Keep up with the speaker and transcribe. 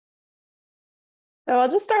So I'll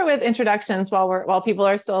just start with introductions while people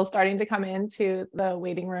are still starting to come into the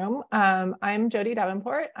waiting room. I'm Jody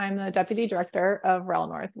Davenport. I'm the Deputy Director of REL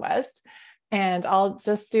Northwest. And I'll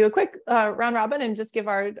just do a quick round robin and just give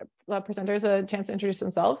our presenters a chance to introduce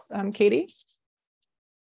themselves. Katie.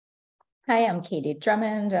 Hi, I'm Katie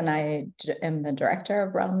Drummond, and I am the Director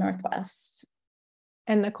of REL Northwest.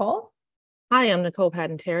 And Nicole. Hi, I'm Nicole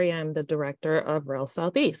Patton-Terry. I'm the Director of REL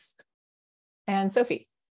Southeast. And Sophie.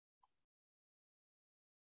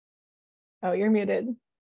 Oh, you're muted.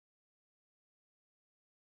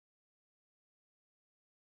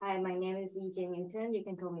 Hi, my name is E.J. Newton. You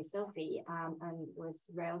can call me Sophie. I'm with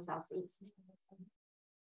REL Southeast.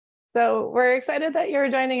 So we're excited that you're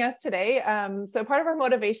joining us today. So part of our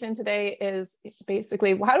motivation today is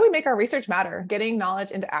basically, how do we make our research matter? Getting knowledge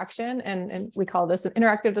into action. And we call this an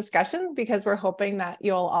interactive discussion because we're hoping that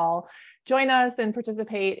you'll all join us and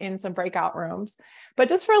participate in some breakout rooms. But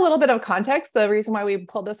just for a little bit of context, the reason why we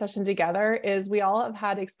pulled this session together is we all have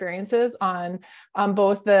had experiences on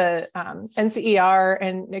both the NCER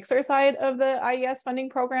and NCER side of the IES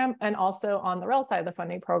funding program and also on the REL side of the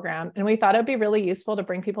funding program. And we thought it'd be really useful to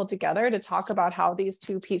bring people together to talk about how these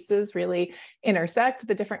two pieces really intersect,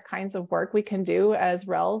 the different kinds of work we can do as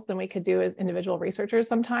RELs than we could do as individual researchers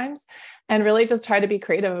sometimes, and really just try to be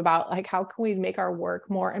creative about like how can we make our work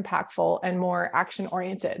more impactful and more action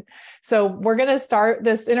oriented. So we're going to start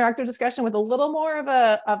this interactive discussion with a little more of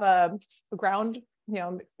a ground,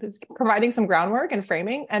 providing some groundwork and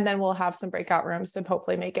framing, and then we'll have some breakout rooms to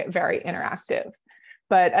hopefully make it very interactive.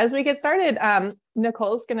 But as we get started,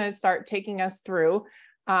 Nicole's going to start taking us through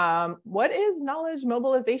what is knowledge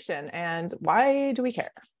mobilization and why do we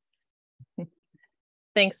care?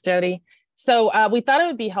 Thanks, Jody. So we thought it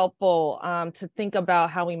would be helpful to think about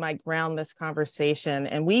how we might ground this conversation.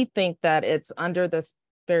 And we think that it's under this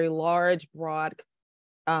very large, broad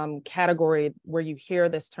category where you hear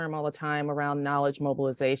this term all the time around knowledge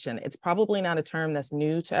mobilization. It's probably not a term that's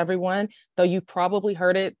new to everyone, though you probably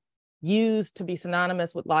heard it used to be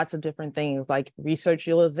synonymous with lots of different things like research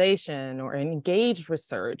utilization or engaged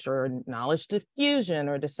research or knowledge diffusion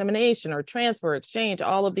or dissemination or transfer, exchange,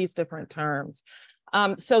 all of these different terms.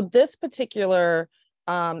 So this particular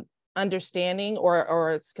understanding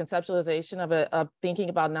or its conceptualization of thinking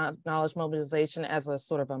about knowledge mobilization as a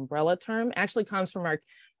sort of umbrella term actually comes from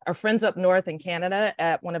our friends up north in Canada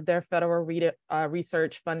at one of their federal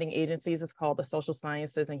research funding agencies. It's called the Social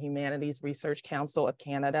Sciences and Humanities Research Council of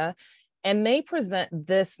Canada. And they present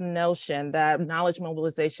this notion that knowledge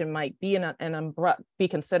mobilization might be be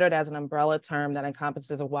considered as an umbrella term that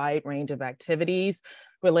encompasses a wide range of activities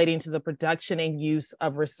relating to the production and use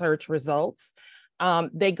of research results.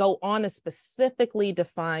 They go on to specifically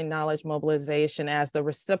define knowledge mobilization as the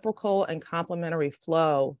reciprocal and complementary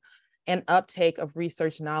flow and uptake of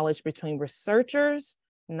research knowledge between researchers,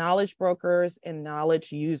 knowledge brokers, and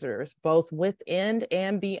knowledge users, both within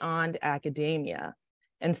and beyond academia,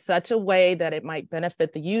 in such a way that it might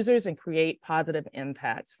benefit the users and create positive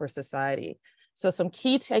impacts for society. So some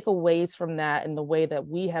key takeaways from that in the way that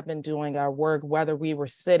we have been doing our work, whether we were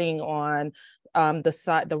sitting on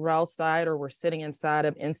the REL side or we're sitting inside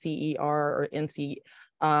of NCER or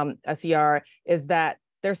NCER, is that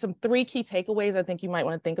there's some three key takeaways I think you might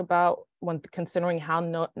want to think about when considering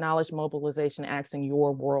how knowledge mobilization acts in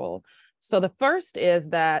your world. So the first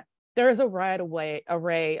is that there is a wide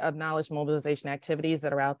array of knowledge mobilization activities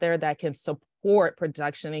that are out there that can support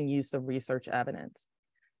production and use of research evidence.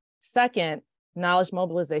 Second, knowledge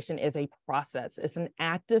mobilization is a process. It's an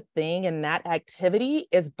active thing, and that activity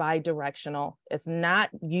is bidirectional. It's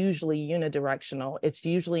not usually unidirectional. It's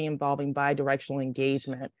usually involving bidirectional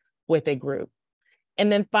engagement with a group. And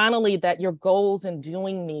then finally, that your goals in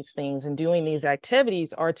doing these things and doing these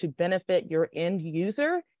activities are to benefit your end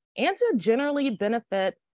user and to generally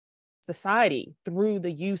benefit society through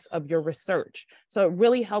the use of your research. So it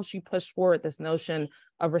really helps you push forward this notion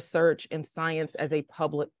of research and science as a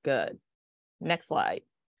public good. Next slide.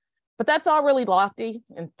 But that's all really lofty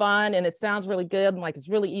and fun, and it sounds really good and like it's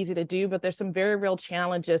really easy to do, but there's some very real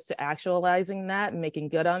challenges to actualizing that and making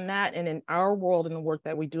good on that. And in our world and the work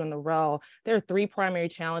that we do in the REL, there are three primary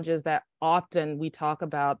challenges that often we talk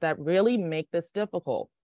about that really make this difficult.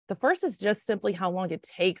 The first is just simply how long it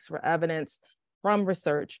takes for evidence from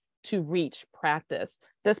research to reach practice.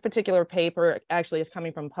 This particular paper actually is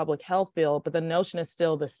coming from public health field, but the notion is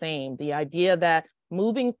still the same. The idea that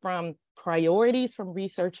moving from priorities from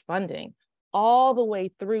research funding all the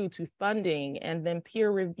way through to funding and then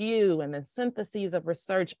peer review and then syntheses of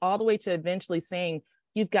research, all the way to eventually saying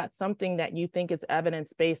you've got something that you think is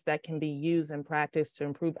evidence-based that can be used in practice to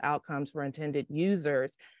improve outcomes for intended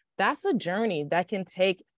users. That's a journey that can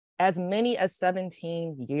take as many as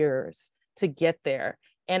 17 years to get there.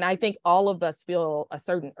 And I think all of us feel a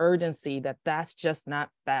certain urgency that that's just not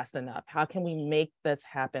fast enough. How can we make this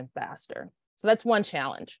happen faster? So that's one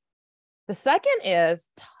challenge. The second is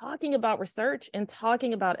talking about research and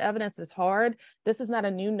talking about evidence is hard. This is not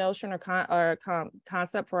a new notion or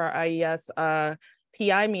concept for our IES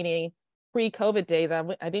PI meeting pre-COVID days. I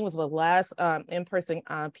think it was the last in-person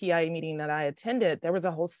PI meeting that I attended. There was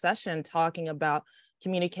a whole session talking about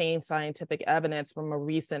communicating scientific evidence from a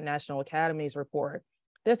recent National Academies report.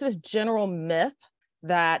 There's this general myth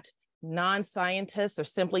that non-scientists are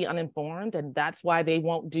simply uninformed, and that's why they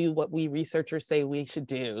won't do what we researchers say we should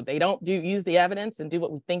do. They don't use the evidence and do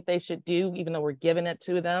what we think they should do, even though we're giving it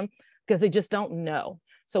to them, because they just don't know.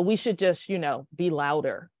 So we should just, be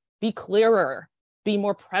louder, be clearer, be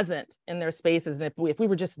more present in their spaces. And if we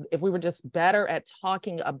were just better at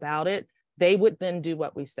talking about it, they would then do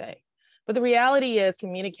what we say. But the reality is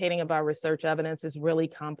communicating about research evidence is really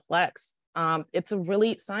complex.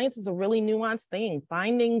 Science is a really nuanced thing.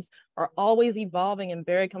 Findings are always evolving and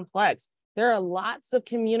very complex. There are lots of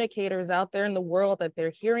communicators out there in the world that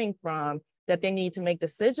they're hearing from that they need to make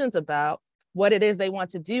decisions about what it is they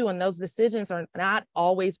want to do. And those decisions are not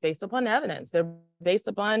always based upon evidence. They're based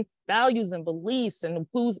upon values and beliefs and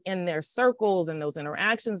who's in their circles and those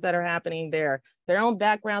interactions that are happening there, their own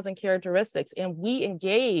backgrounds and characteristics. And we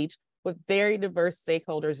engage with very diverse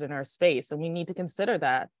stakeholders in our space. And we need to consider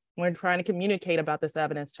that when trying to communicate about this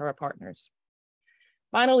evidence to our partners.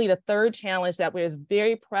 Finally, the third challenge that is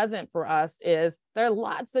very present for us is there are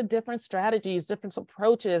lots of different strategies, different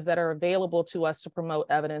approaches that are available to us to promote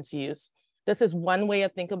evidence use. This is one way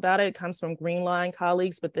of thinking about it. It comes from Greenline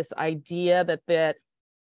colleagues, but this idea that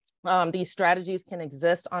these strategies can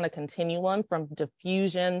exist on a continuum from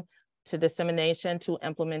diffusion to dissemination to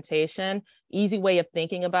implementation. Easy way of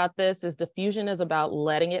thinking about this is diffusion is about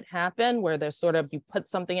letting it happen, where there's you put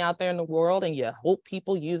something out there in the world and you hope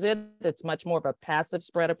people use it. It's much more of a passive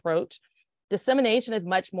spread approach. Dissemination is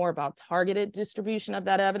much more about targeted distribution of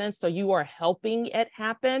that evidence. So you are helping it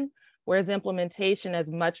happen, whereas implementation is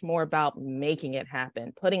much more about making it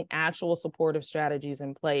happen, putting actual supportive strategies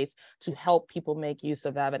in place to help people make use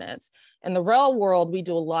of evidence. In the real world, we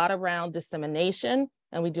do a lot around dissemination,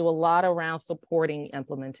 and we do a lot around supporting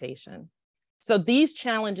implementation. So these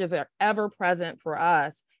challenges are ever present for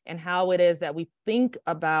us and how it is that we think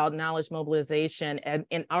about knowledge mobilization and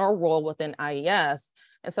in our role within IES.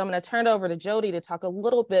 And so I'm going to turn it over to Jody to talk a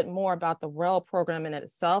little bit more about the REL program in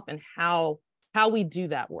itself and how we do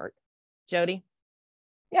that work. Jody?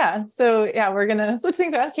 Yeah, so we're going to switch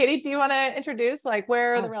things around. Katie, do you want to introduce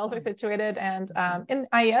where the RELs are situated and in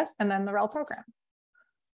IES and then the REL program?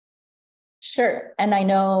 Sure. And I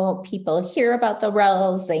know people hear about the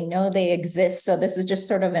RELs, they know they exist. So this is just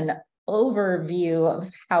sort of an overview of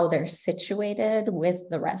how they're situated with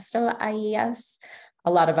the rest of IES.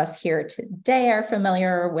 A lot of us here today are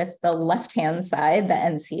familiar with the left-hand side, the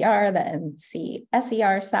NCER, the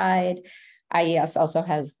NCER side. IES also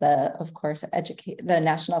has of course, the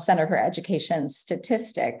National Center for Education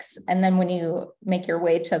Statistics. And then when you make your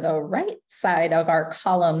way to the right side of our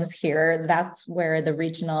columns here, that's where the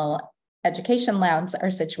regional education labs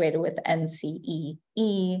are situated with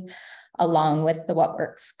NCEE, along with the What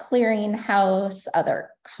Works Clearinghouse,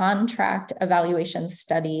 other contract evaluation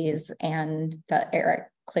studies, and the ERIC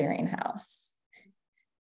Clearinghouse.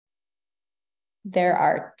 There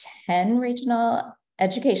are 10 regional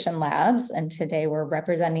education labs, and today we're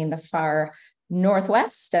representing the far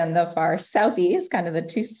northwest and the far southeast, kind of the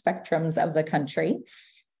two spectrums of the country.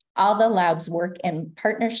 All the labs work in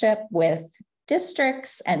partnership with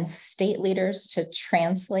districts and state leaders to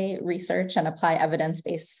translate research and apply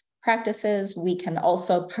evidence-based practices. We can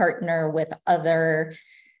also partner with other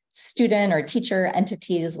student or teacher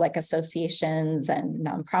entities like associations and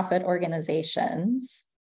nonprofit organizations.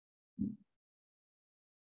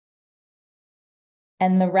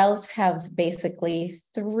 And the RELs have basically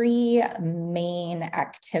three main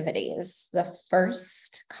activities. The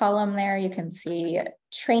first column there, you can see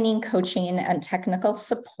training, coaching, and technical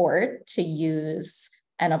support to use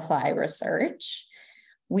and apply research.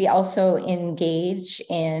 We also engage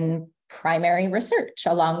in primary research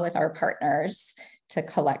along with our partners to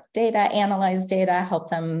collect data, analyze data, help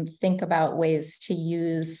them think about ways to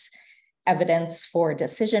use evidence for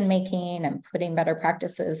decision-making and putting better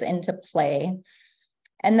practices into play.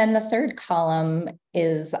 And then the third column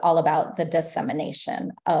is all about the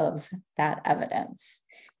dissemination of that evidence.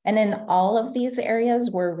 And in all of these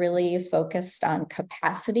areas, we're really focused on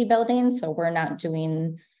capacity building. So we're not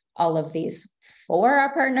doing all of these for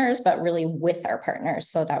our partners, but really with our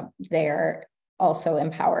partners so that they're also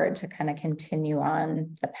empowered to kind of continue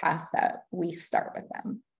on the path that we start with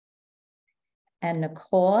them. And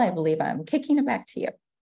Nicole, I believe I'm kicking it back to you.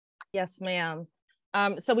 Yes, ma'am.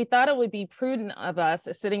 So we thought it would be prudent of us,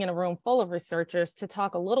 sitting in a room full of researchers, to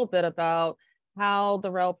talk a little bit about how the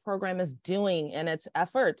REL program is doing in its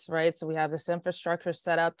efforts, right? So we have this infrastructure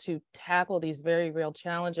set up to tackle these very real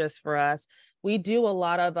challenges for us. We do a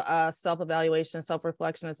lot of self-evaluation,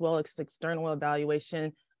 self-reflection, as well as external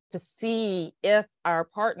evaluation to see if our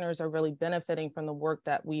partners are really benefiting from the work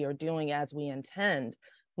that we are doing as we intend,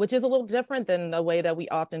 which is a little different than the way that we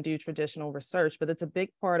often do traditional research, but it's a big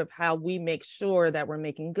part of how we make sure that we're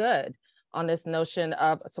making good on this notion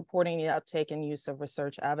of supporting the uptake and use of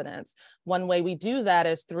research evidence. One way we do that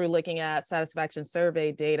is through looking at satisfaction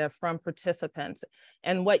survey data from participants.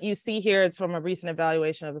 And what you see here is from a recent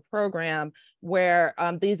evaluation of the program, where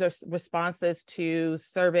these are responses to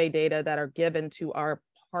survey data that are given to our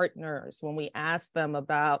partners when we ask them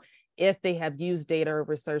about if they have used data or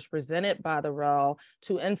research presented by the REL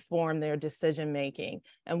to inform their decision-making.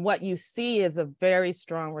 And what you see is a very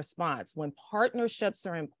strong response. When partnerships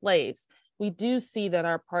are in place, we do see that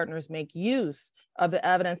our partners make use of the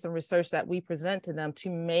evidence and research that we present to them to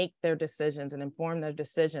make their decisions and inform their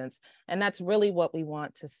decisions. And that's really what we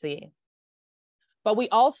want to see. But we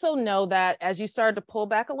also know that as you start to pull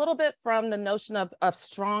back a little bit from the notion of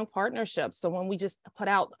strong partnerships, so when we just put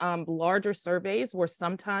out larger surveys where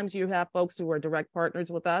sometimes you have folks who are direct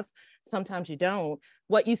partners with us, sometimes you don't,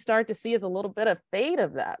 what you start to see is a little bit of fade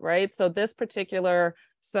of that, right? So this particular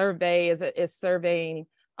survey is surveying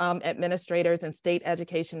administrators and state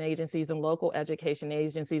education agencies and local education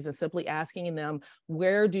agencies, and simply asking them,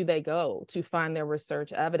 where do they go to find their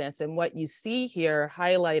research evidence? And what you see here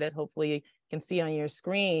highlighted, hopefully can see on your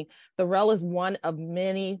screen, the REL is one of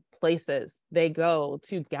many places they go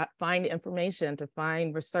to find information, to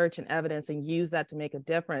find research and evidence, and use that to make a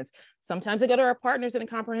difference. Sometimes they go to our partners in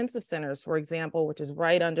comprehensive centers, for example, which is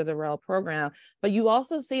right under the REL program. But you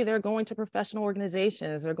also see they're going to professional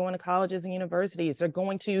organizations, they're going to colleges and universities, they're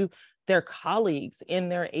going to their colleagues in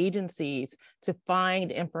their agencies to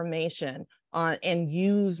find information on and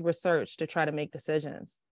use research to try to make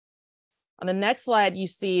decisions. On the next slide, you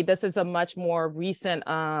see this is a much more recent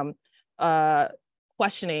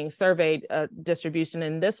questioning survey distribution.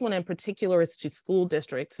 And this one in particular is to school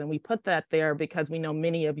districts. And we put that there because we know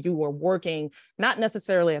many of you are working, not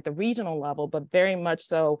necessarily at the regional level, but very much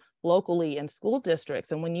so locally in school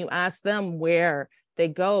districts. And when you ask them where they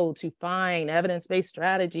go to find evidence-based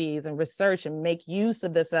strategies and research and make use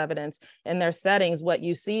of this evidence in their settings, what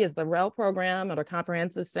you see is the REL program or the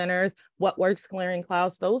comprehensive centers, what works, clearing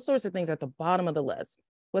clouds, those sorts of things are at the bottom of the list.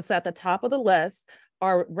 What's at the top of the list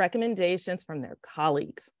are recommendations from their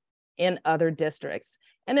colleagues in other districts.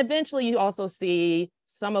 And eventually you also see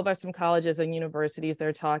some of us from colleges and universities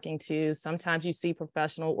they're talking to. Sometimes you see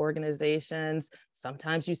professional organizations,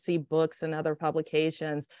 sometimes you see books and other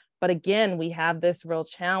publications. But again, we have this real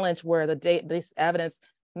challenge where this evidence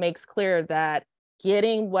makes clear that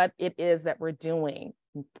getting what it is that we're doing,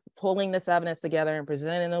 pulling this evidence together and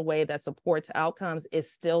presenting it in a way that supports outcomes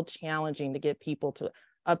is still challenging to get people to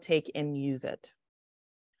uptake and use it.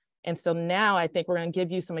 And so now I think we're going to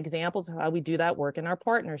give you some examples of how we do that work in our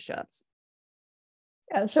partnerships.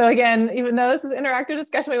 Yeah, so again, even though this is an interactive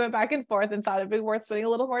discussion, we went back and forth and thought it'd be worth spending a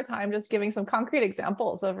little more time just giving some concrete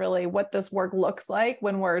examples of really what this work looks like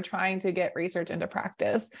when we're trying to get research into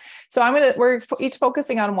practice. So we're each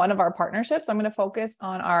focusing on one of our partnerships. I'm going to focus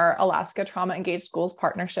on our Alaska Trauma Engaged Schools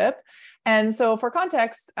partnership. And so for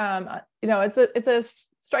context, it's a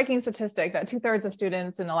striking statistic that 2/3 of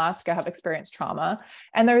students in Alaska have experienced trauma.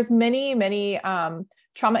 And there's many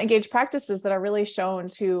trauma engaged practices that are really shown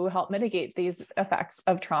to help mitigate these effects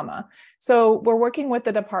of trauma. So we're working with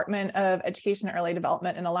the Department of Education and Early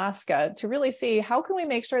Development in Alaska to really see how can we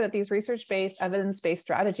make sure that these research-based, evidence-based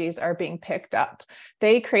strategies are being picked up.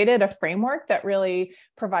 They created a framework that really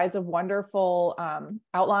provides a wonderful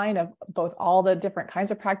outline of both all the different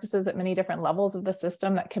kinds of practices at many different levels of the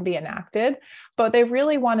system that can be enacted, but they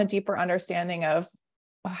really want a deeper understanding of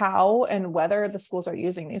how and whether the schools are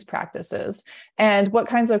using these practices and what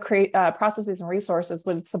kinds of processes and resources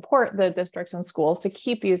would support the districts and schools to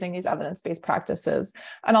keep using these evidence-based practices,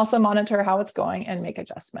 and also monitor how it's going and make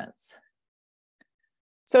adjustments.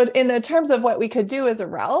 So in the terms of what we could do as a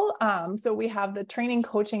REL, so we have the training,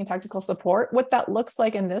 coaching, and technical support. What that looks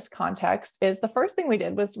like in this context is the first thing we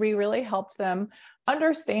did was we really helped them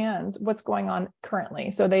understand what's going on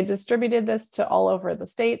currently. So they distributed this to all over the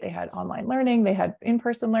state. They had online learning, they had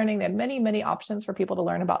in-person learning, they had many options for people to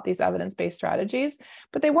learn about these evidence-based strategies,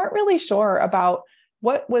 but they weren't really sure about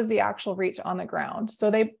what was the actual reach on the ground?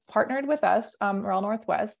 So they partnered with us, Rural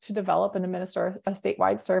Northwest, to develop and administer a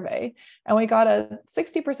statewide survey. And we got a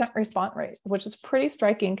 60% response rate, which is pretty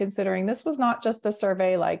striking considering this was not just a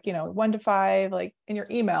survey like, 1 to 5, like in your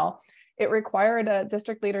email. It required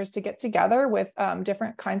district leaders to get together with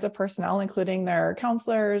different kinds of personnel, including their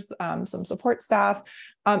counselors, some support staff,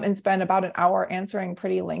 and spend about an hour answering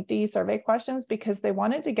pretty lengthy survey questions because they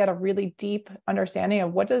wanted to get a really deep understanding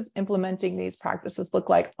of what does implementing these practices look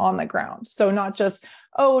like on the ground. So not just,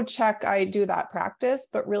 oh, check, I do that practice,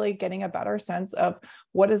 but really getting a better sense of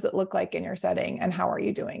what does it look like in your setting and how are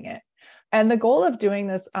you doing it? And the goal of doing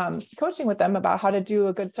this coaching with them about how to do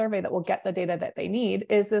a good survey that will get the data that they need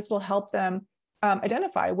is this will help them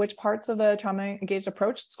identify which parts of the trauma-engaged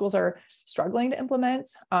approach schools are struggling to implement,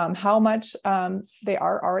 how much they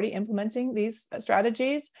are already implementing these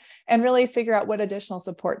strategies, and really figure out what additional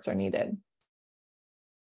supports are needed.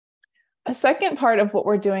 A second part of what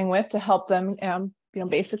we're doing with to help them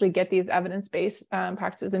basically get these evidence-based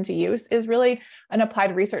practices into use is really an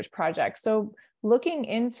applied research project. So looking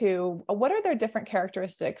into what are their different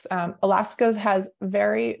characteristics. Alaska has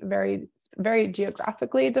very, very, very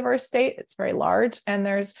geographically diverse state. It's very large, and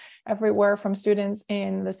there's everywhere from students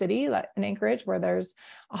in the city, like in Anchorage, where there's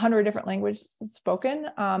 100 different languages spoken,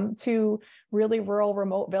 to really rural,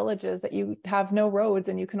 remote villages that you have no roads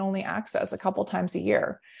and you can only access a couple times a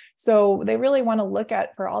year. So they really want to look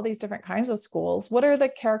at, for all these different kinds of schools, what are the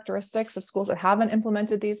characteristics of schools that haven't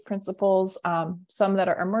implemented these principles, some that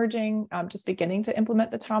are emerging, just beginning to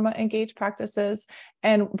implement the trauma-engaged practices,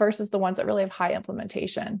 and versus the ones that really have high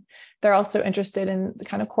implementation. They're also interested in the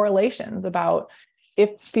kind of correlations about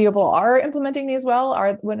if people are implementing these well,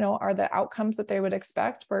 are the outcomes that they would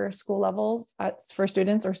expect for school levels for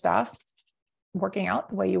students or staff working out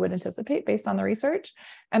the way you would anticipate based on the research,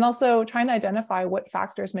 and also trying to identify what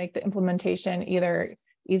factors make the implementation either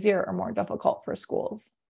easier or more difficult for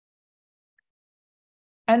schools.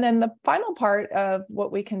 And then the final part of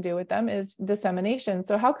what we can do with them is dissemination.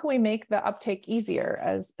 So how can we make the uptake easier,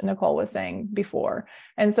 as Nicole was saying before?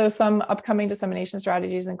 And so some upcoming dissemination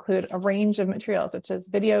strategies include a range of materials, such as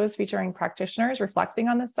videos featuring practitioners reflecting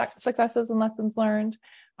on the successes and lessons learned,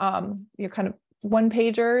 your kind of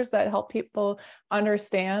one-pagers that help people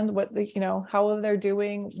understand what how they're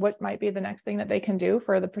doing, what might be the next thing that they can do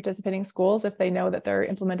for the participating schools if they know that they're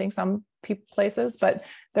implementing some places, but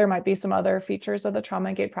there might be some other features of the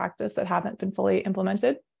trauma-engaged practice that haven't been fully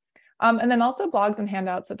implemented. And then also blogs and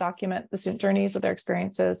handouts that document the student journeys of their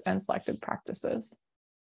experiences and selected practices.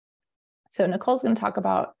 So Nicole's going to talk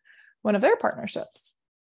about one of their partnerships.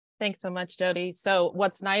 Thanks so much, Jody. So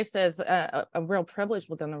what's nice is a real privilege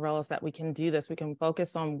within the role is that we can do this. We can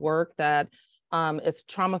focus on work that is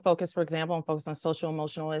trauma focused, for example, and focus on social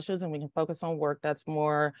emotional issues. And we can focus on work that's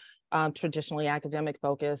more traditionally academic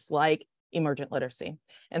focused, like emergent literacy.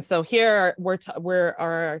 And so here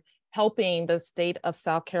we're helping the state of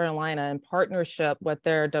South Carolina in partnership with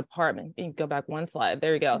their department. You can go back one slide.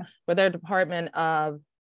 There you go. Yeah. With their Department of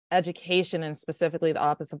Education, and specifically the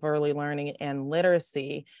Office of Early Learning and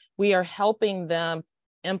Literacy, we are helping them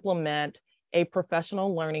implement a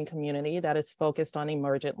professional learning community that is focused on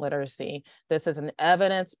emergent literacy. This is an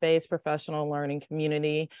evidence-based professional learning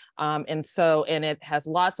community. And it has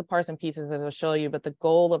lots of parts and pieces that I'll show you, but the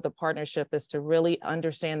goal of the partnership is to really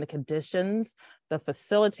understand the conditions, the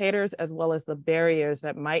facilitators, as well as the barriers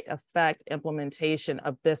that might affect implementation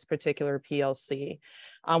of this particular PLC.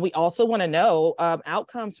 We also want to know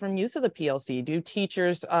outcomes from use of the PLC. Do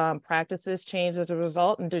teachers' practices change as a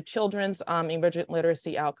result? And do children's emergent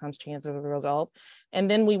literacy outcomes change as a result? And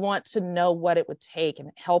then we want to know what it would take and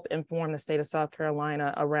help inform the state of South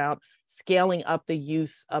Carolina around scaling up the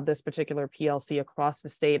use of this particular PLC across the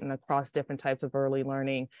state and across different types of early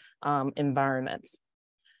learning environments.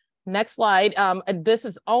 Next slide. This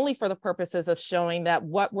is only for the purposes of showing that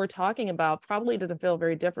what we're talking about probably doesn't feel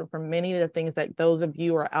very different from many of the things that those of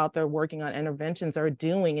you who are out there working on interventions are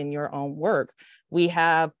doing in your own work. We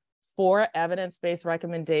have 4 evidence-based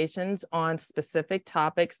recommendations on specific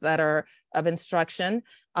topics that are of instruction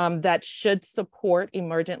that should support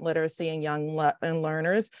emergent literacy in young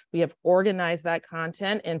learners. We have organized that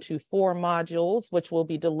content into 4 modules, which will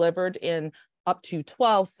be delivered in up to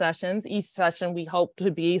 12 sessions. Each session we hope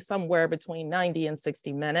to be somewhere between 90 and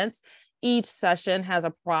 60 minutes. Each session has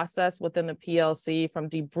a process within the PLC, from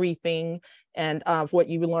debriefing and what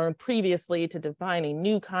you learned previously to defining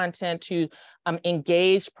new content to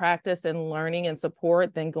engage, practice, and learning and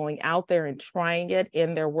support, then going out there and trying it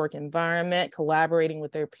in their work environment, collaborating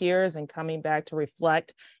with their peers, and coming back to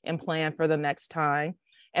reflect and plan for the next time.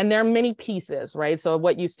 And there are many pieces, right? So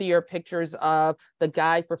what you see are pictures of the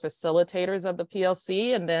guide for facilitators of the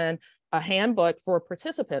PLC, and then a handbook for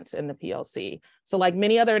participants in the PLC. So like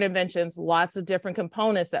many other interventions, lots of different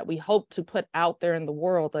components that we hope to put out there in the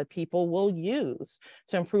world that people will use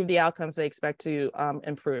to improve the outcomes they expect to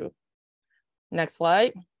improve. Next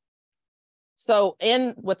slide. So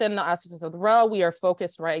within the auspices of the REL, we are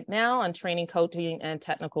focused right now on training, coaching, and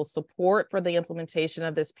technical support for the implementation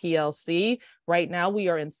of this PLC. Right now, we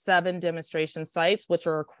are in 7 demonstration sites, which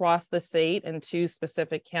are across the state in 2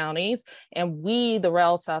 specific counties. And we, the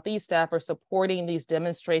REL Southeast staff, are supporting these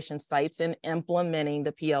demonstration sites in implementing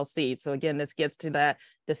the PLC. So again, this gets to that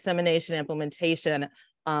dissemination implementation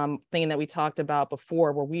thing that we talked about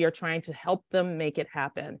before, where we are trying to help them make it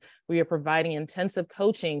happen. We are providing intensive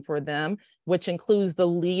coaching for them, which includes the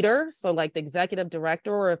leader, so like the executive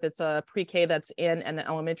director, or if it's a pre-K that's in an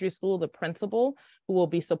elementary school, the principal, who will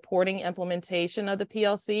be supporting implementation of the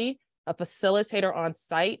PLC, a facilitator on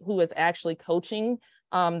site who is actually coaching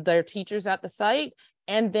their teachers at the site,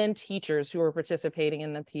 and then teachers who are participating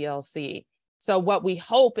in the PLC. So what we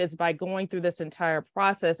hope is by going through this entire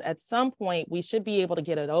process, at some point, we should be able to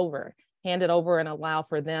hand it over and allow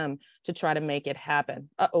for them to try to make it happen.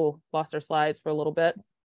 Lost our slides for a little bit.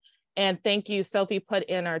 And thank you, Sophie put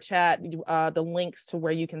in our chat the links to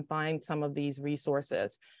where you can find some of these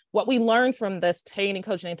resources. What we learned from this training,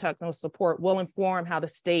 coaching, and technical support will inform how the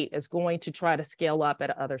state is going to try to scale up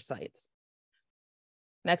at other sites.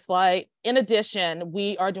 Next slide. In addition,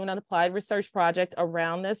 we are doing an applied research project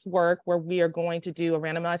around this work where we are going to do a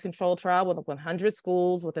randomized controlled trial with 100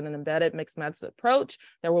 schools with an embedded mixed methods approach.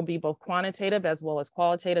 There will be both quantitative as well as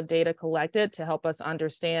qualitative data collected to help us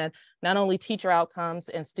understand not only teacher outcomes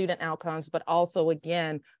and student outcomes, but also,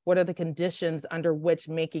 again, what are the conditions under which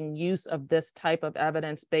making use of this type of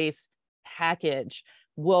evidence-based package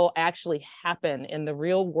will actually happen in the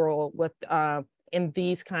real world with in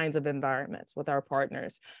these kinds of environments with our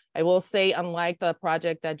partners. I will say, unlike the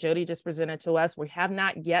project that Jody just presented to us, we have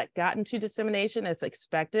not yet gotten to dissemination as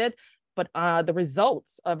expected, but the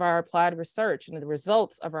results of our applied research and the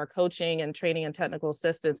results of our coaching and training and technical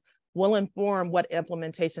assistance will inform what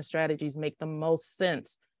implementation strategies make the most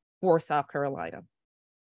sense for South Carolina.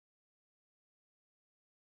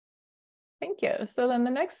 Thank you. So then the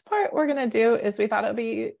next part we're going to do is we thought it would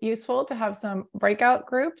be useful to have some breakout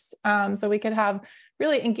groups so we could have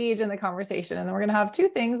really engage in the conversation. And then we're going to have 2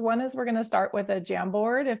 things. One is we're going to start with a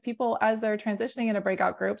Jamboard. If people, as they're transitioning into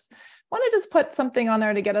breakout groups, want to just put something on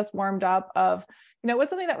there to get us warmed up of, what's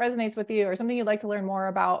something that resonates with you or something you'd like to learn more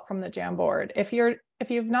about from the Jamboard. If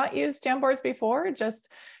you've not used Jamboards before, just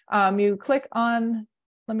you click on,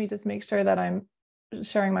 let me just make sure that I'm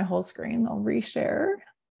sharing my whole screen. I'll reshare.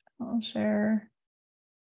 I'll share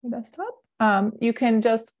the desktop. You can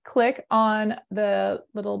just click on the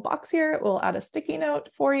little box here. It will add a sticky note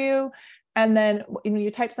for you. And then when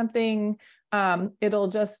you type something, it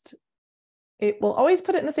will always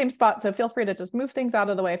put it in the same spot. So feel free to just move things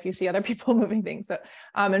out of the way if you see other people moving things. So,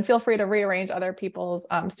 and feel free to rearrange other people's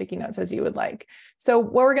sticky notes as you would like. So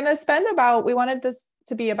what we're going to spend we wanted this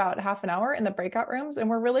to be about half an hour in the breakout rooms. And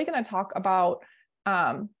we're really going to talk about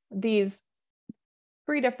these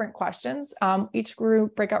 3 different questions. Each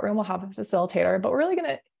breakout room will have a facilitator, but we're really going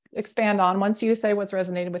to expand on, once you say what's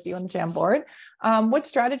resonated with you on the Jamboard, what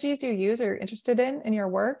strategies do you use or you're interested in your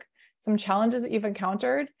work, some challenges that you've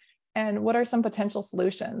encountered, and what are some potential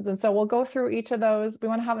solutions? And so we'll go through each of those. We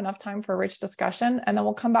want to have enough time for a rich discussion, and then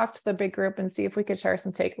we'll come back to the big group and see if we could share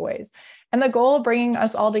some takeaways. And the goal of bringing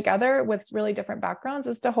us all together with really different backgrounds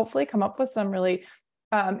is to hopefully come up with some really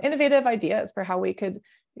innovative ideas for how we could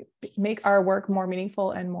make our work more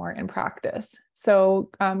meaningful and more in practice. So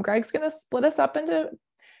Greg's going to split us up into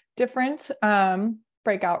different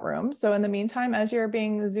breakout rooms. So in the meantime, as you're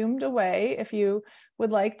being zoomed away, if you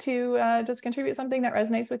would like to just contribute something that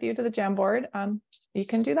resonates with you to the Jamboard, you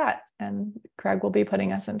can do that. And Craig will be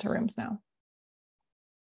putting us into rooms now.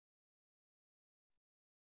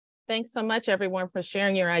 Thanks so much, everyone, for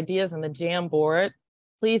sharing your ideas on the Jamboard.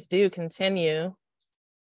 Please do continue.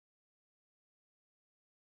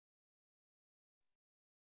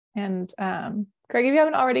 And Craig, if you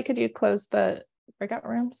haven't already, could you close the breakout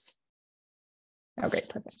rooms? Oh, great,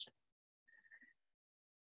 perfect.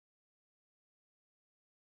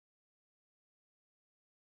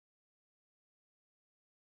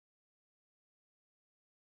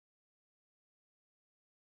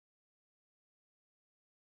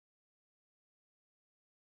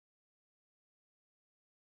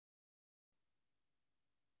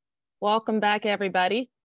 Welcome back, everybody.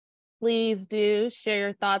 Please do share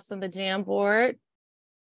your thoughts on the Jamboard.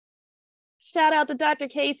 Shout out to Dr.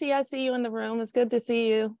 Casey. I see you in the room. It's good to see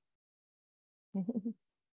you.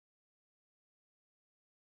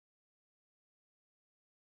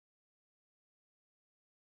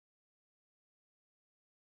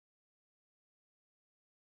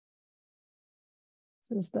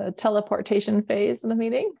 This is the teleportation phase of the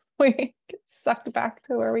meeting. We get sucked back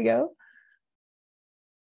to where we go.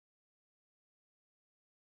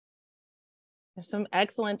 There's some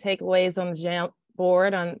excellent takeaways on the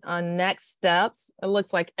Jamboard on next steps. It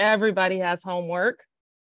looks like everybody has homework.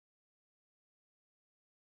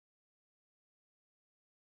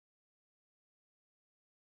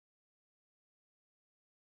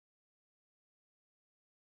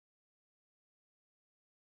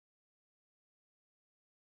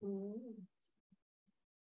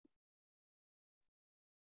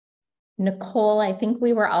 Nicole, I think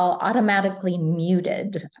we were all automatically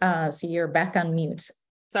muted. So you're back on mute.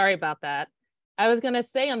 Sorry about that. I was going to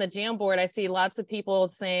say on the Jamboard, I see lots of people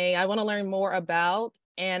saying, I want to learn more about,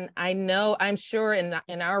 and I'm sure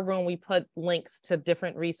in our room, we put links to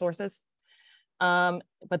different resources,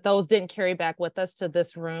 but those didn't carry back with us to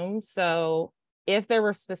this room. So if there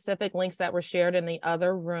were specific links that were shared in the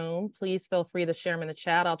other room, please feel free to share them in the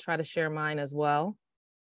chat. I'll try to share mine as well.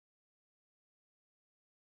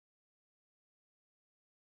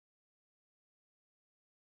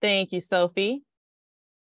 Thank you, Sophie.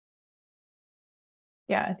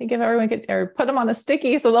 Yeah, I think if everyone could or put them on a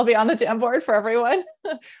sticky so they'll be on the Jamboard for everyone.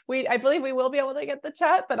 I believe we will be able to get the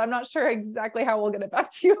chat, but I'm not sure exactly how we'll get it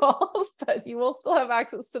back to you all, but you will still have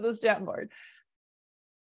access to this Jamboard.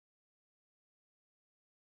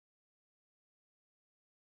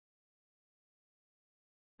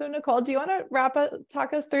 So Nicole, do you want to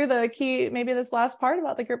talk us through the key, maybe this last part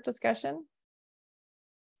about the group discussion?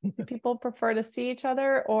 Do people prefer to see each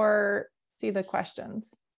other or see the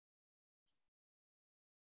questions?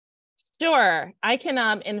 Sure, I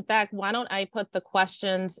can, in fact, why don't I put the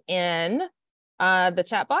questions in the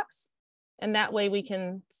chat box? And that way we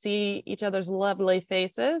can see each other's lovely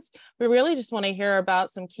faces. We really just want to hear about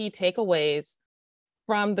some key takeaways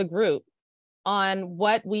from the group on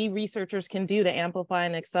what we researchers can do to amplify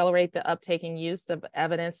and accelerate the uptake and use of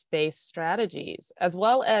evidence-based strategies, as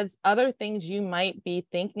well as other things you might be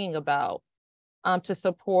thinking about to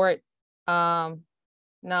support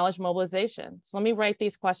knowledge mobilization. So let me write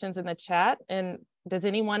these questions in the chat. And does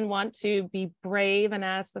anyone want to be brave and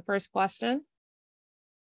ask the first question?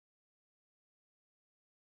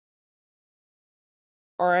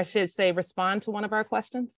 Or I should say, respond to one of our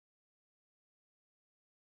questions?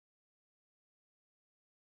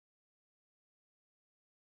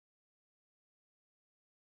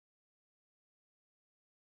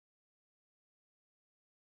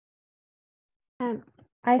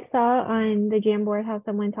 I saw on the Jamboard how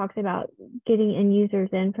someone talks about getting end users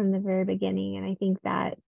in from the very beginning, and I think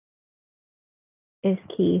that is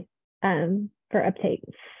key for uptake.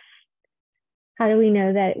 How do we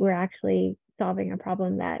know that we're actually solving a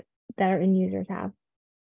problem that our end users have?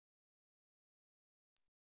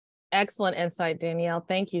 Excellent insight, Danielle.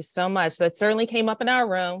 Thank you so much. That certainly came up in our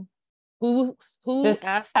room. Who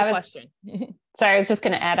asked the question? Sorry, I was just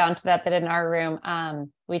going to add on to that in our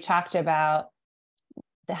room, we talked about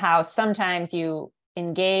how sometimes you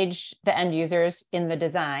engage the end users in the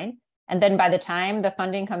design, and then by the time the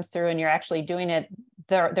funding comes through and you're actually doing it,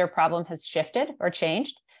 their problem has shifted or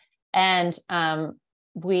changed. And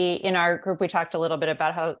we, in our group, we talked a little bit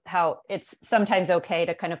about how it's sometimes okay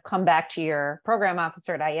to kind of come back to your program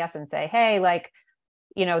officer at IES and say, hey, like,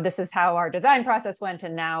 you know, this is how our design process went,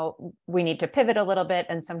 and now we need to pivot a little bit.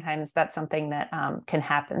 And sometimes that's something that can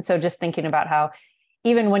happen. So just thinking about how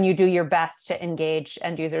even when you do your best to engage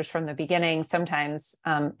end users from the beginning, sometimes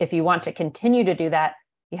if you want to continue to do that,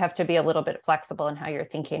 you have to be a little bit flexible in how you're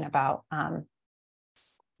thinking about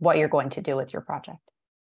what you're going to do with your project.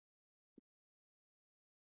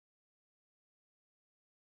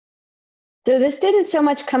 So this didn't so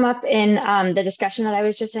much come up in the discussion that I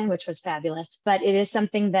was just in, which was fabulous, but it is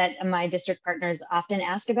something that my district partners often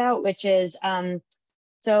ask about, which is,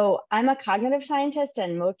 so I'm a cognitive scientist,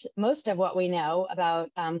 and most of what we know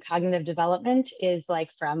about cognitive development is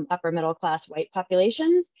like from upper middle class white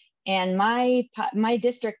populations. And my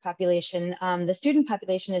district population, the student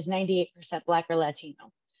population is 98% Black or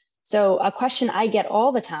Latino. So a question I get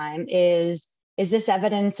all the time is this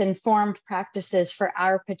evidence-informed practices for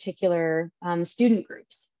our particular student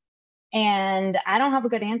groups? And I don't have a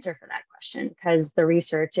good answer for that question because the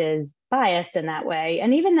research is biased in that way.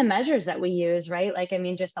 And even the measures that we use, right? Like, I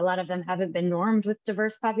mean, just a lot of them haven't been normed with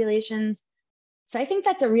diverse populations. So I think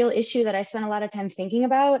that's a real issue that I spend a lot of time thinking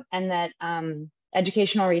about, and that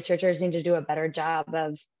educational researchers need to do a better job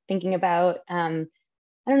of thinking about, I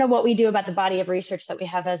don't know what we do about the body of research that we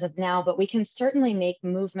have as of now, but we can certainly make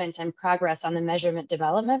movement and progress on the measurement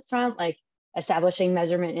development front, like establishing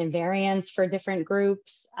measurement invariance for different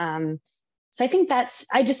groups. So I think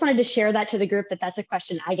I just wanted to share that to the group, that's a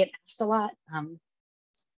question I get asked a lot.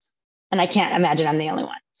 And I can't imagine I'm the only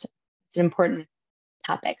one. So it's an important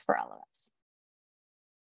topic for all of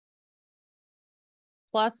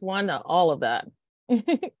us. +1 to all of that.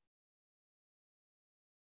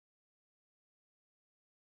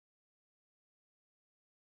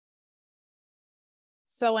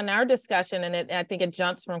 So in our discussion, and I think it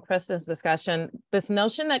jumps from Kristen's discussion, this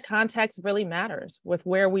notion that context really matters with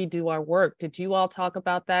where we do our work. Did you all talk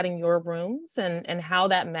about that in your rooms and how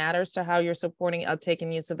that matters to how you're supporting uptake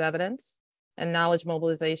and use of evidence and knowledge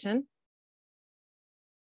mobilization?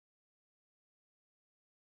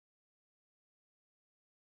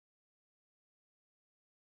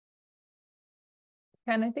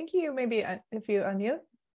 Ken, I think you maybe, if you unmute.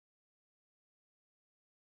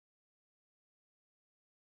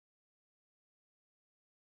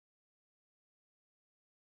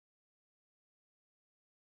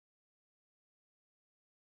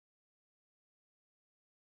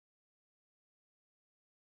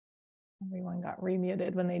 Everyone got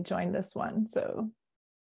remuted when they joined this one, so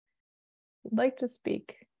if you'd like to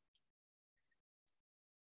speak.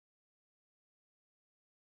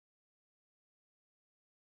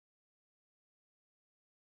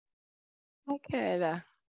 I could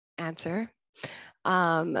answer.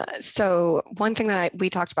 So one thing that we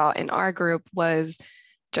talked about in our group was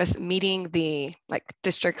just meeting the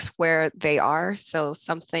districts where they are. So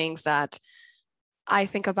some things that I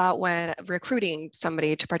think about when recruiting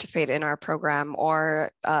somebody to participate in our program,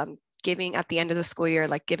 or giving at the end of the school year,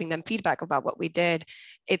 giving them feedback about what we did.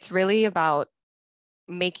 It's really about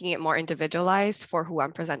making it more individualized for who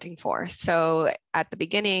I'm presenting for. So at the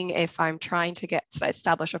beginning, if I'm trying to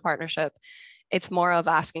establish a partnership, it's more of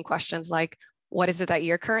asking questions like, what is it that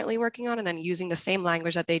you're currently working on? And then using the same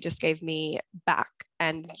language that they just gave me back,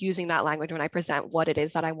 and using that language when I present what it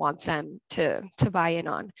is that I want them to buy in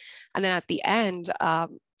on. And then at the end,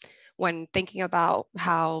 when thinking about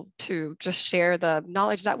how to just share the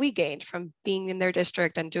knowledge that we gained from being in their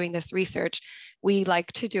district and doing this research, we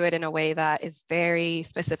like to do it in a way that is very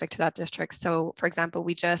specific to that district. So for example,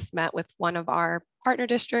 we just met with one of our partner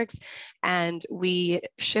districts, and we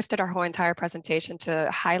shifted our whole entire presentation to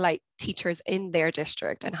highlight teachers in their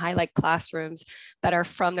district and highlight classrooms that are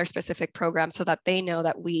from their specific program, so that they know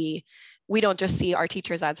that we don't just see our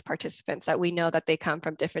teachers as participants, that we know that they come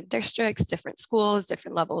from different districts, different schools,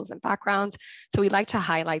 different levels and backgrounds. So we like to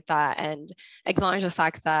highlight that and acknowledge the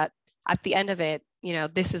fact that at the end of it,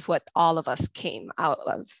 this is what all of us came out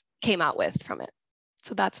with from it.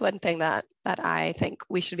 So that's one thing that I think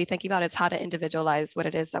we should be thinking about, is how to individualize what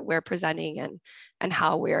it is that we're presenting and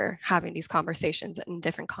how we're having these conversations in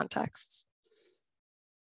different contexts.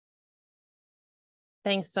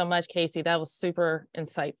 Thanks so much, Casey. That was super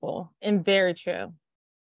insightful and very true.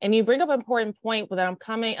 And you bring up an important point that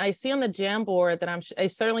I see on the Jamboard that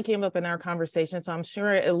it certainly came up in our conversation. So I'm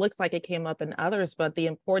sure it looks like it came up in others, but the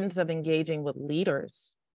importance of engaging with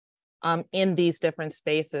leaders in these different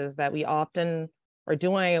spaces, that we often are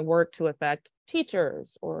doing work to affect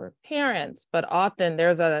teachers or parents, but often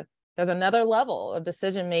there's another level of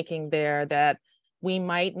decision-making there that we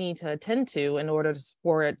might need to attend to in order to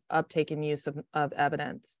support uptake and use of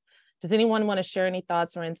evidence. Does anyone want to share any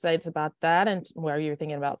thoughts or insights about that, and where you're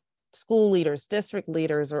thinking about school leaders, district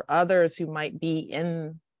leaders, or others who might be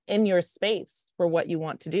in your space for what you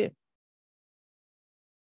want to do?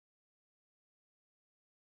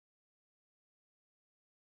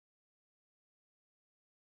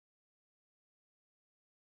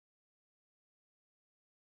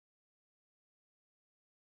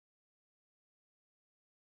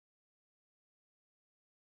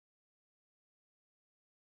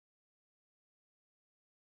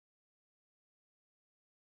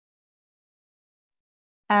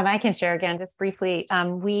 I can share again, just briefly.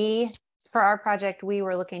 For our project, we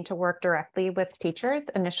were looking to work directly with teachers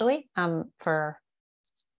initially for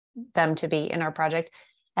them to be in our project.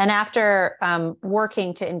 And after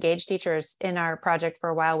working to engage teachers in our project for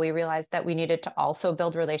a while, we realized that we needed to also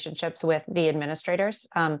build relationships with the administrators.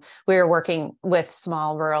 We were working with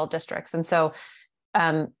small rural districts. And so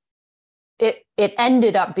it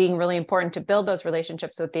ended up being really important to build those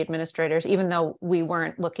relationships with the administrators, even though we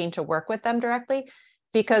weren't looking to work with them directly.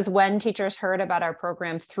 Because when teachers heard about our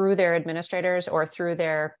program through their administrators or through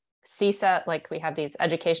their CESA, like we have these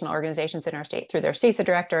educational organizations in our state, through their CESA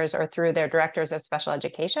directors or through their directors of special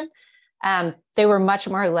education, they were much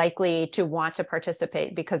more likely to want to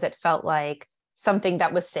participate, because it felt like something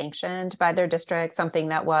that was sanctioned by their district, something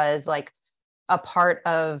that was like a part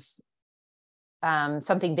of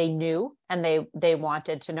something they knew and they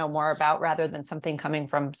wanted to know more about, rather than something coming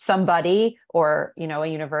from somebody or, you know, a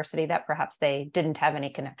university that perhaps they didn't have any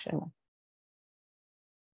connection with.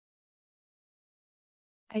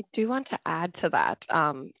 I do want to add to that,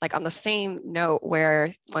 like on the same note,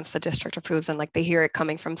 where once the district approves and like they hear it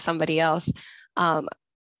coming from somebody else,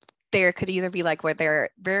 there could either be like where they're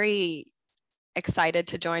very excited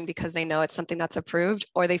to join because they know it's something that's approved,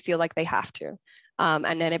 or they feel like they have to.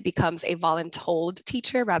 And then it becomes a voluntold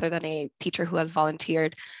teacher rather than a teacher who has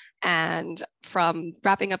volunteered. And from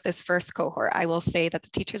wrapping up this first cohort, I will say that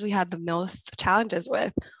the teachers we had the most challenges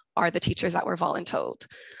with are the teachers that were voluntold.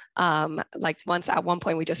 Like once at one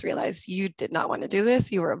point we just realized you did not want to do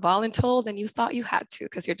this, you were voluntold and you thought you had to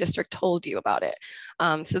because your district told you about it.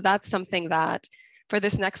 So that's something that for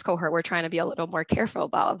this next cohort, we're trying to be a little more careful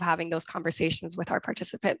about, of having those conversations with our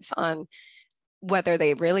participants on whether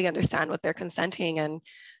they really understand what they're consenting and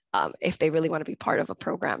if they really want to be part of a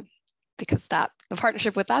program, because the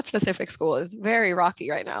partnership with that specific school is very rocky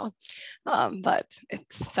right now. But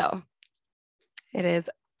it is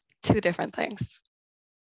two different things.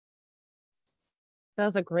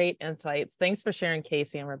 Those are great insights. Thanks for sharing,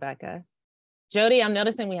 Casey and Rebecca. Jody, I'm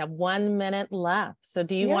noticing we have 1 minute left. So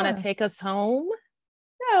do you want to take us home?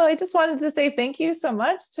 No, I just wanted to say thank you so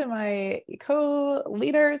much to my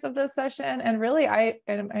co-leaders of this session. And really, I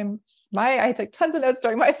took tons of notes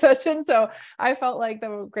during my session. So I felt like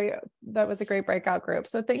that was a great breakout group.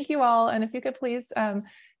 So thank you all. And if you could please fill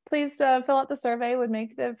out the survey, would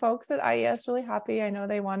make the folks at IES really happy. I know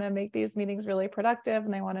they want to make these meetings really productive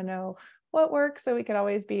and they want to know what works, so we could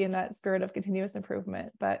always be in that spirit of continuous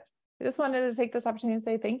improvement. But I just wanted to take this opportunity to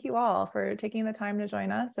say thank you all for taking the time to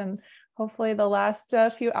join us. And hopefully the last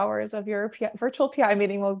few hours of your virtual PI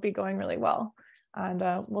meeting will be going really well. And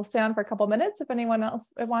we'll stay on for a couple minutes if anyone else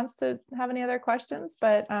wants to have any other questions,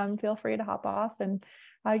 but feel free to hop off and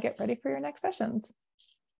get ready for your next sessions.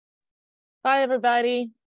 Bye,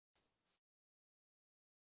 everybody.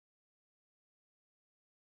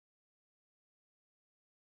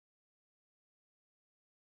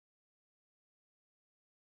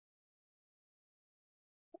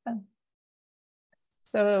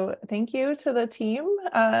 So thank you to the team.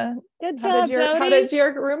 Good job, how did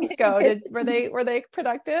your rooms go? Were they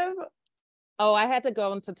productive? Oh, I had to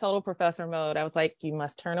go into total professor mode. I was like, you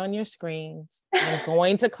must turn on your screens. I'm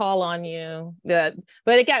going to call on you. But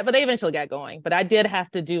they eventually got going. But I did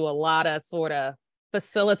have to do a lot of sort of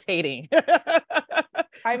facilitating.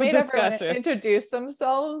 I made everyone introduce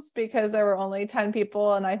themselves because there were only 10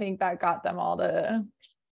 people, and I think that got them all to,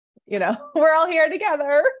 we're all here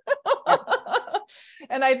together.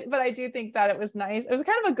 But I do think that it was nice. It was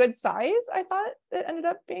kind of a good size, I thought it ended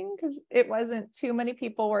up being, because it wasn't too many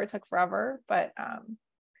people where it took forever. But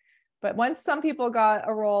once some people got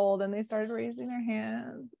a roll, then they started raising their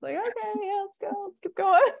hands. It's like, okay, yeah, let's go. Let's keep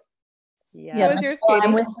going. Yeah, was yours, Katie?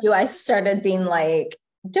 I'm with you. I started being like,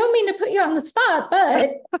 don't mean to put you on the spot, but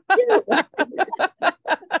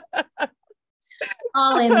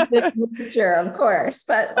all in good nature, of course,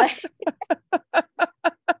 but like.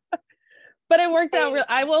 But it worked out real.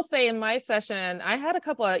 I will say in my session, I had a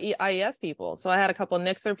couple of IES people. So I had a couple of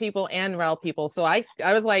NCER people and REL people. So I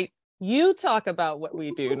was like, you talk about what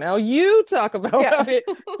we do. Now you talk about it.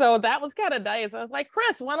 So that was kind of nice. I was like,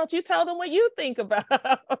 Chris, why don't you tell them what you think about?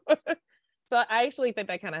 So I actually think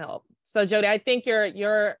that kind of helped. So Jody, I think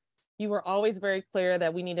you were always very clear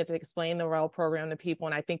that we needed to explain the REL program to people.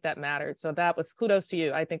 And I think that mattered. So that was kudos to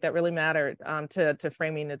you. I think that really mattered to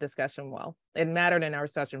framing the discussion well. It mattered in our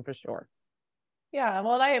session for sure. Yeah,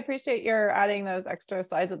 well, I appreciate your adding those extra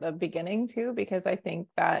slides at the beginning too, because I think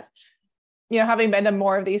that, having been to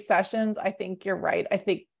more of these sessions, I think you're right. I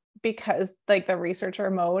think because like the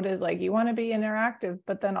researcher mode is like, you want to be interactive,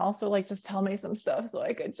 but then also like, just tell me some stuff so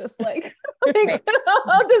I could just like,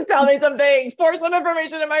 just tell me some things, pour some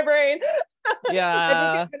information in my brain. Yeah.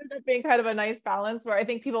 I think it ended up being kind of a nice balance where I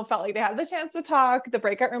think people felt like they had the chance to talk. The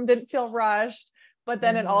breakout room didn't feel rushed. But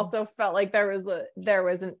then it also felt like there was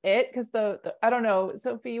an because the I don't know,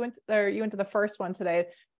 Sophie, you went to the first one today.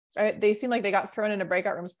 Right? They seemed like they got thrown into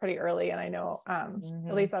breakout rooms pretty early, and I know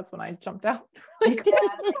at least that's when I jumped out. I'm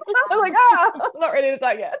like, I'm not ready to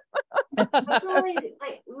talk yet.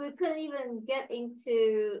 Like we couldn't even get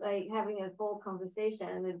into like having a full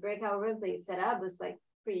conversation. The breakout room they set up was like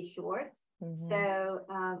pretty short. So,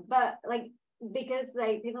 but like. Because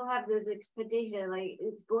like people have this expectation, like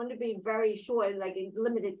it's going to be very short, like in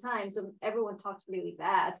limited time, so everyone talks really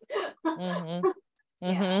fast.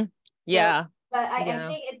 Yeah. But I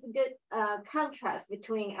think it's a good contrast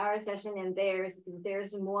between our session and theirs, because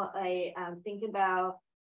there's more think about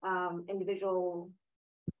individual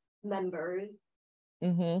members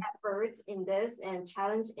efforts in this and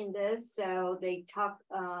challenge in this. So they talk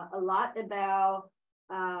a lot about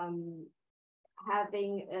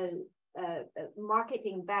having a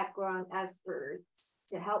marketing background experts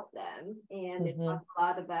to help them, and they talk a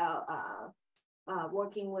lot about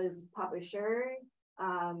working with publisher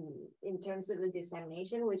in terms of the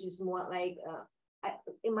dissemination, which is more like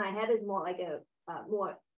in my head is more like a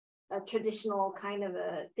traditional kind of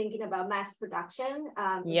a thinking about mass production.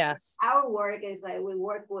 Yes. Our work is like we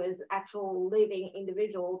work with actual living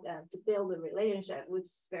individuals to build a relationship, which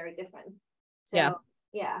is very different. So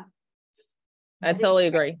yeah. I totally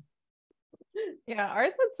agree. Yeah,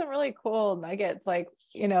 ours had some really cool nuggets, like,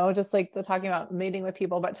 you know, just like the talking about meeting with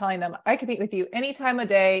people, but telling them I could meet with you any time of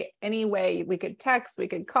day, any way. We could text, we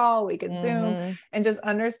could call, we could Zoom, and just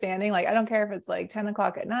understanding, like, I don't care if it's like 10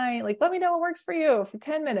 o'clock at night, like, let me know what works for you for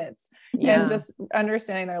 10 minutes and just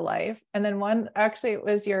understanding their life. And then one, actually, it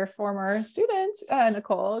was your former student,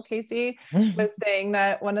 Nicole Casey, was saying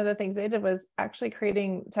that one of the things they did was actually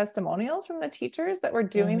creating testimonials from the teachers that were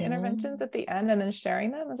doing the interventions at the end and then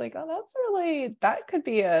sharing them. I was like, oh, that's really, that could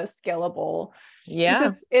be a scalable.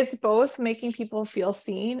 It's both making people feel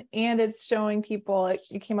seen, and it's showing people, like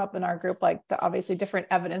it came up in our group, like the obviously different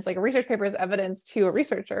evidence, like a research paper is evidence to a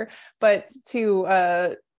researcher, but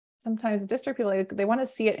to sometimes district people, like, they want to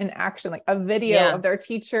see it in action, like a video of their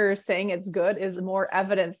teacher saying it's good is more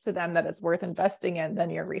evidence to them that it's worth investing in than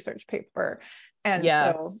your research paper. And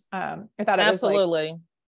so I thought it was like,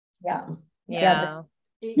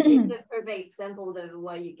 Do you see the perfect example of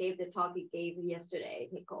what you gave, the talk you gave yesterday,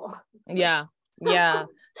 Nicole?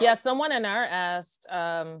 Someone in our asked,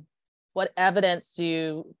 what evidence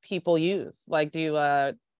do people use? Like, do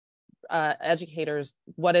educators,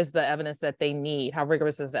 what is the evidence that they need? How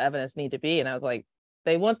rigorous does the evidence need to be? And I was like,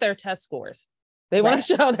 they want their test scores. They want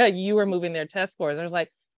to show that you are moving their test scores. I was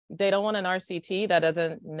like, they don't want an RCT that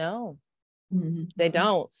doesn't know. They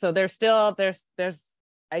don't. So there's still, there's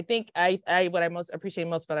I think what I most appreciate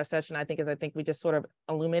most about our session, I think we just sort of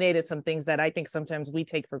illuminated some things that I think sometimes we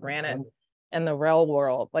take for granted in the real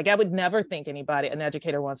world. Like, I would never think an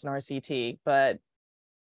educator wants an RCT, but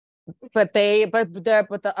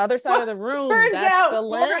the other side of the room, that's the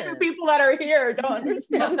lens. People that are here don't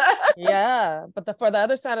understand that. But for the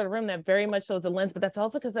other side of the room, that very much so is a lens, but that's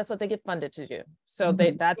also because that's what they get funded to do. So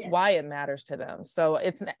that's why it matters to them. So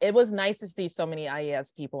it was nice to see so many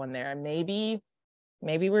IES people in there, and maybe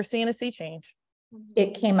we're seeing a sea change.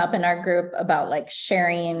 It came up in our group about like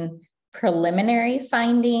sharing preliminary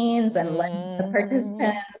findings and letting the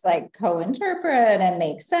participants like co-interpret and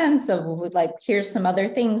make sense of, like, here's some other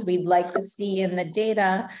things we'd like to see in the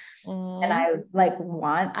data. And I like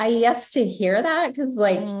want IES to hear that, because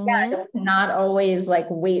like, it's not always like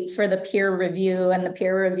wait for the peer review and the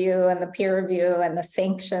peer review and the peer review and the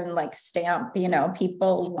sanction like stamp. You know,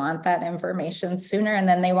 people want that information sooner, and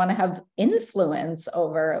then they want to have influence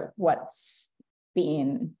over what's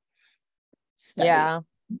being studied.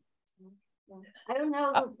 I don't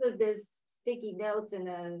know who put this sticky notes in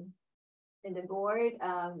the board,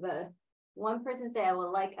 but one person said, I would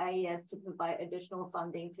like IES to provide additional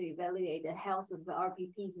funding to evaluate the health of the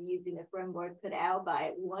RPPs using the framework put out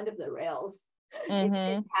by one of the rails. Is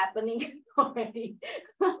it happening already?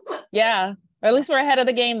 Or at least we're ahead of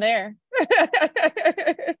the game there.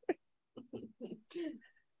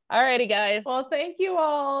 All righty, guys. Well, thank you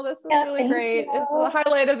all. This was really great. This is the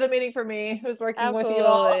highlight of the meeting for me, who's working with you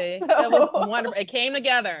all. So. It was wonderful. It came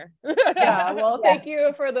together. Well, thank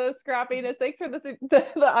you for the scrappiness. Thanks for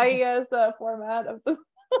the IES format of the.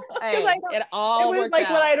 It all worked like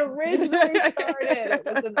out. when I'd originally started.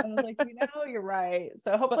 I was like, you're right.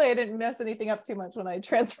 So hopefully I didn't mess anything up too much when I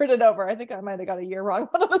transferred it over. I think I might have got a year wrong.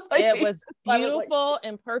 It was beautiful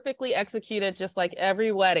and perfectly executed, just like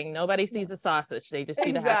every wedding. Nobody sees the sausage; they just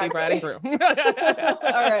see the happy bride and groom. All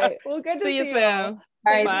right. Well, good to see you soon. All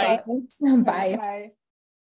right. Bye. Bye. Bye.